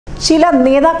ചില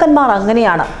നേതാക്കന്മാർ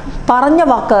അങ്ങനെയാണ്, പറഞ്ഞ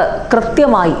വാക്ക്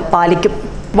കൃത്യമായി പാലിക്കും.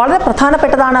 വളരെ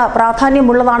പ്രധാനപ്പെട്ടതാണ്,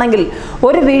 പ്രാധാന്യമുള്ളതാണെങ്കിൽ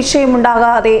ഒരു വീഴ്ചയും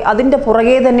ഉണ്ടാകാതെ അതിൻ്റെ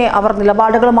പുറകെ തന്നെ അവർ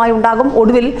നിലപാടുകളുമായി ഉണ്ടാകും.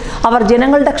 ഒടുവിൽ അവർ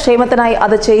ജനങ്ങളുടെ ക്ഷേമത്തിനായി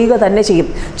അത് ചെയ്യുക തന്നെ ചെയ്യും.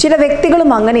 ചില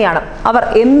വ്യക്തികളും അങ്ങനെയാണ്, അവർ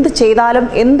എന്ത് ചെയ്താലും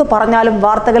എന്ത് പറഞ്ഞാലും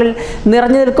വാർത്തകളിൽ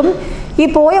നിറഞ്ഞു നിൽക്കും. ഈ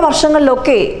പോയ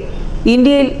വർഷങ്ങളിലൊക്കെ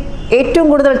ഇന്ത്യയിൽ ഏറ്റവും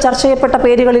കൂടുതൽ ചർച്ച ചെയ്യപ്പെട്ട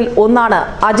പേരുകളിൽ ഒന്നാണ്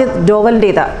അജിത്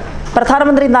ഡോവലിൻ്റേത്.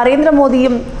 പ്രധാനമന്ത്രി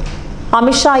നരേന്ദ്രമോദിയും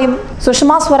അമിത്ഷായും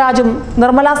സുഷമ സ്വരാജും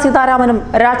നിർമ്മല സീതാരാമനും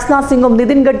രാജ്നാഥ് സിംഗും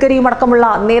നിതിൻ ഗഡ്കരിയും അടക്കമുള്ള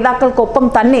നേതാക്കൾക്കൊപ്പം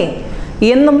തന്നെ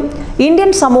എന്നും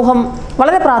ഇന്ത്യൻ സമൂഹം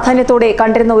വളരെ പ്രാധാന്യത്തോടെ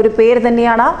കണ്ടിരുന്ന ഒരു പേര്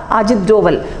തന്നെയാണ് അജിത്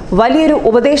ഡോവൽ. വലിയൊരു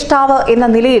ഉപദേഷ്ടാവ് എന്ന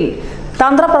നിലയിൽ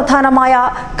തന്ത്രപ്രധാനമായ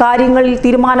കാര്യങ്ങളിൽ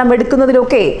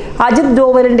തീരുമാനമെടുക്കുന്നതിലൊക്കെ അജിത്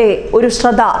ഡോവലിൻ്റെ ഒരു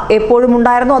ശ്രദ്ധ എപ്പോഴും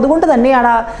ഉണ്ടായിരുന്നു. അതുകൊണ്ട്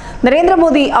തന്നെയാണ്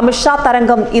നരേന്ദ്രമോദി അമിത്ഷാ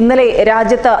തരംഗം ഇന്നലെ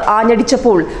രാജ്യത്ത്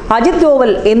ആഞ്ഞടിച്ചപ്പോൾ അജിത്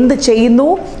ഡോവൽ എന്ത് ചെയ്യുന്നു,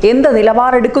 എന്ത്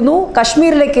നിലപാടെടുക്കുന്നു,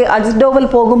 കശ്മീരിലേക്ക് അജിത് ഡോവൽ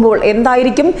പോകുമ്പോൾ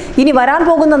എന്തായിരിക്കും, ഇനി വരാൻ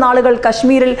പോകുന്ന നാളുകൾ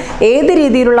കശ്മീരിൽ ഏത്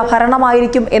രീതിയിലുള്ള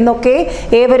ഭരണമായിരിക്കും എന്നൊക്കെ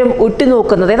ഏവരും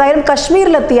ഉറ്റുനോക്കുന്നത്. ഏതായാലും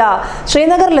കശ്മീരിലെത്തിയ,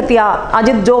 ശ്രീനഗറിലെത്തിയ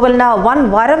അജിത് ഡോവലിന് വൻ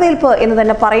വരവേൽപ്പ് എന്ന്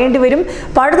തന്നെ പറയേണ്ടി വരും.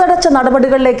 പഴുതടച്ച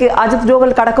നടപടികളിലേക്ക് അജിത്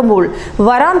ഡോവൽ കടക്കുമ്പോൾ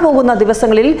വരാൻ പോകുന്ന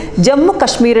ദിവസങ്ങളിൽ ജമ്മു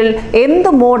കശ്മീരിൽ എന്ത്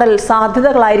മോഡൽ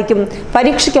സാധ്യതകളായിരിക്കും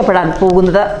പരീക്ഷിക്കപ്പെടാൻ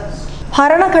പോകുന്നത്?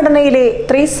 ഭരണഘടനയിലെ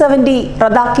 370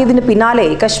 റദ്ദാക്കിയതിന് പിന്നാലെ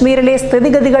കശ്മീരിലെ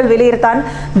സ്ഥിതിഗതികൾ വിലയിരുത്താൻ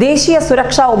ദേശീയ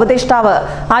സുരക്ഷാ ഉപദേഷ്ടാവ്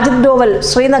അജിത് ഡോവൽ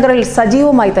ശ്രീനഗറിൽ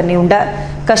സജീവമായി തന്നെയുണ്ട്.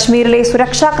 കശ്മീരിലെ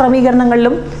സുരക്ഷാ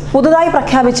ക്രമീകരണങ്ങളിലും പുതുതായി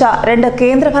പ്രഖ്യാപിച്ച 2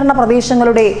 കേന്ദ്രഭരണ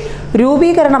പ്രദേശങ്ങളുടെ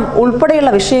രൂപീകരണം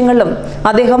ഉൾപ്പെടെയുള്ള വിഷയങ്ങളിലും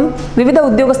അദ്ദേഹം വിവിധ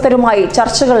ഉദ്യോഗസ്ഥരുമായി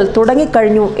ചർച്ചകൾ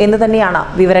തുടങ്ങിക്കഴിഞ്ഞു എന്ന് തന്നെയാണ്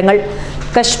വിവരങ്ങൾ.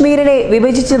 കശ്മീരിനെ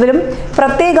വിഭജിച്ചതിലും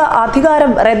പ്രത്യേക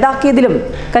അധികാരം റദ്ദാക്കിയതിലും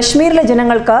കശ്മീരിലെ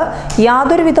ജനങ്ങൾക്ക്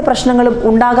യാതൊരുവിധ പ്രശ്നങ്ങളും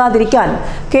ഉണ്ടാകാതിരിക്കാൻ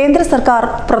കേന്ദ്ര സർക്കാർ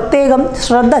പ്രത്യേകം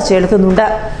ശ്രദ്ധ ചെലുത്തുന്നുണ്ട്.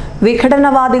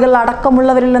 വിഘടനവാദികൾ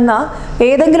അടക്കമുള്ളവരിൽ നിന്ന്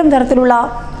ഏതെങ്കിലും തരത്തിലുള്ള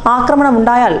ആക്രമണം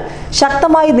ഉണ്ടായാൽ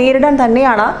ശക്തമായി നേരിടാൻ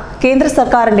തന്നെയാണ് കേന്ദ്ര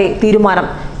സർക്കാരിൻ്റെ തീരുമാനം.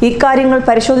 ഇക്കാര്യങ്ങൾ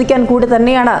പരിശോധിക്കാൻ കൂടി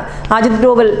തന്നെയാണ് അജിത്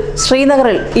ഡോവൽ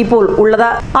ശ്രീനഗറിൽ ഇപ്പോൾ ഉള്ളത്.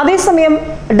 അതേസമയം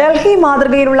ഡൽഹി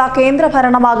മാതൃകയിലുള്ള കേന്ദ്ര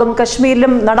ഭരണമാകും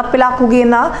കശ്മീരിലും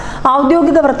നടപ്പിലാക്കുകയെന്ന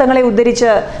ഔദ്യോഗിക വൃത്തങ്ങളെ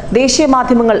ഉദ്ധരിച്ച് ദേശീയ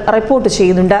മാധ്യമങ്ങൾ റിപ്പോർട്ട്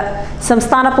ചെയ്യുന്നുണ്ട്.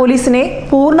 സംസ്ഥാന പോലീസിനെ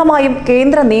പൂർണ്ണമായും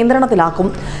കേന്ദ്ര നിയന്ത്രണത്തിലാക്കും.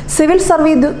 സിവിൽ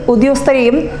സർവീസ്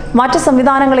ഉദ്യോഗസ്ഥരെയും മറ്റ്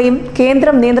സംവിധാനങ്ങളെയും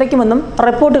കേന്ദ്രം നിയന്ത്രിക്കുമെന്നും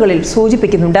റിപ്പോർട്ടുകളിൽ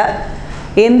സൂചിപ്പിക്കുന്നുണ്ട്.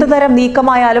 എന്ത് തരം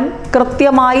നീക്കമായാലും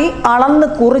കൃത്യമായി അളന്ന്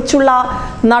കുറിച്ചുള്ള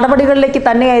നടപടികളിലേക്ക്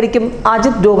തന്നെയായിരിക്കും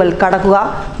അജിത് ഡോവൽ കടക്കുക.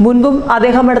 മുൻപും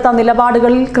അദ്ദേഹം എടുത്ത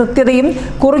നിലപാടുകളിൽ കൃത്യതയും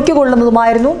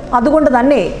കുറിക്കുകൊള്ളുന്നതുമായിരുന്നു. അതുകൊണ്ട്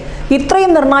തന്നെ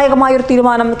ഇത്രയും നിർണായകമായൊരു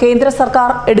തീരുമാനം കേന്ദ്ര സർക്കാർ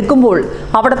എടുക്കുമ്പോൾ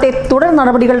അവിടുത്തെ തുടർ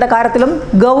നടപടികളുടെ കാര്യത്തിലും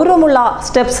ഗൗരവമുള്ള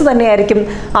സ്റ്റെപ്സ് തന്നെയായിരിക്കും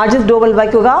അജിത് ഡോവൽ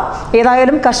വയ്ക്കുക.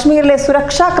 ഏതായാലും കശ്മീരിലെ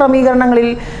സുരക്ഷാ ക്രമീകരണങ്ങളിൽ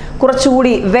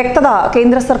കുറച്ചുകൂടി വ്യക്തത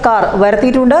കേന്ദ്ര സർക്കാർ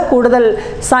വരുത്തിയിട്ടുണ്ട്. കൂടുതൽ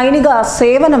സൈനിക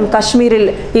സേവനം കശ്മീരിൽ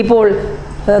ഇപ്പോൾ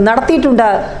നടത്തിയിട്ടുണ്ട്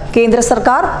കേന്ദ്ര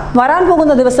സർക്കാർ. വരാൻ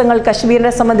പോകുന്ന ദിവസങ്ങൾ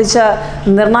കശ്മീരിനെ സംബന്ധിച്ച്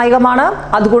നിർണായകമാണ്.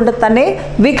 അതുകൊണ്ട് തന്നെ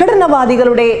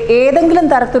വിഘടനവാദികളുടെ ഏതെങ്കിലും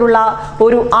തരത്തിലുള്ള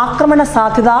ഒരു ആക്രമണ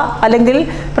സാധ്യത അല്ലെങ്കിൽ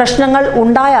പ്രശ്നങ്ങൾ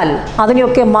ഉണ്ടായാൽ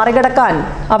അതിനെയൊക്കെ മറികടക്കാൻ,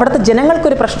 അവിടുത്തെ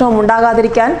ജനങ്ങൾക്കൊരു പ്രശ്നവും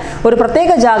ഉണ്ടാകാതിരിക്കാൻ ഒരു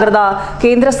പ്രത്യേക ജാഗ്രത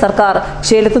കേന്ദ്ര സർക്കാർ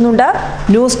ചെലുത്തുന്നുണ്ട്.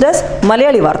 ന്യൂസ് ഡെസ്ക്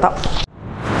മലയാളി വാർത്ത.